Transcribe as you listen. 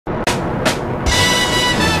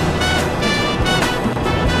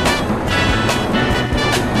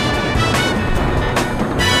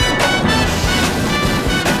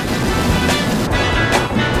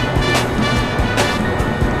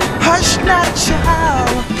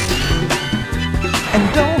child, and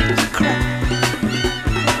don't cry.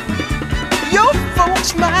 Your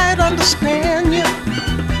folks might understand you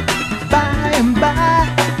by and by.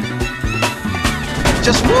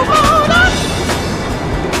 Just move on up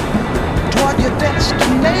toward your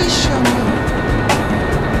destination,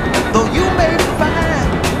 though you may find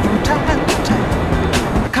from time to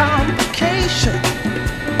time complication.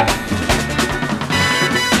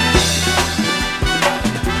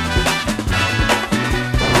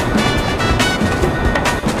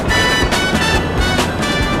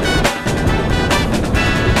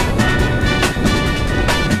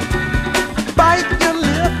 Bite your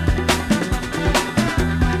lip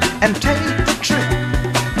and take the trip,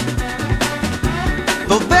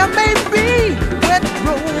 though there may be wet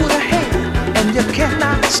road ahead and you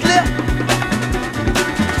cannot slip.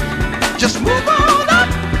 Just move on up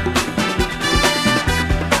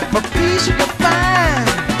for peace you'll find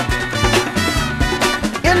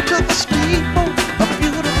into the steeple of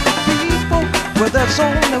beautiful people where there's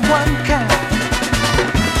only one kind.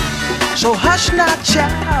 So hush now,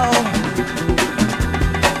 child,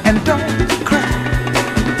 and don't cry.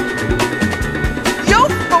 Your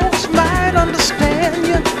folks might understand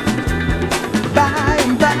you by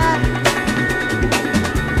and by.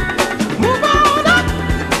 Move on up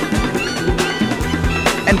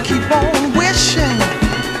and keep on wishing.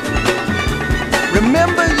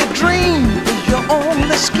 Remember your dream is your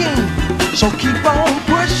only scheme, so keep on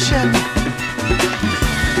pushing.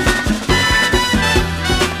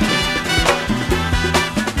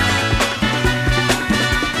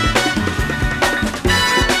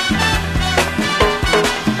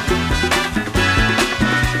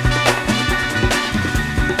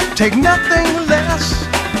 Take nothing less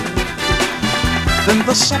than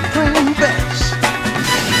the supreme best.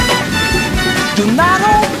 Do not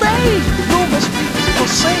obey rumors people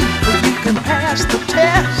say, but you can pass the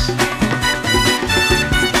test.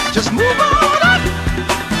 Just move on up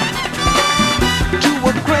to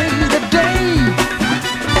a greater day.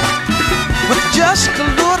 With just a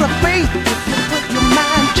little faith, if you put your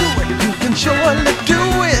mind to it, you can surely do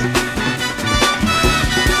it.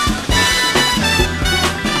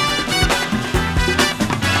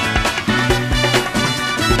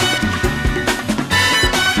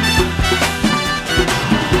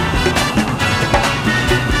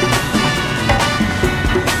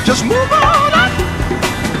 Just move on up,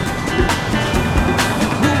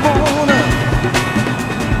 move on up,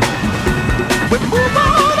 we move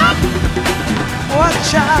on up, boy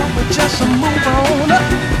child, we just move on up,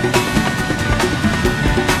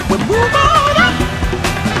 we move on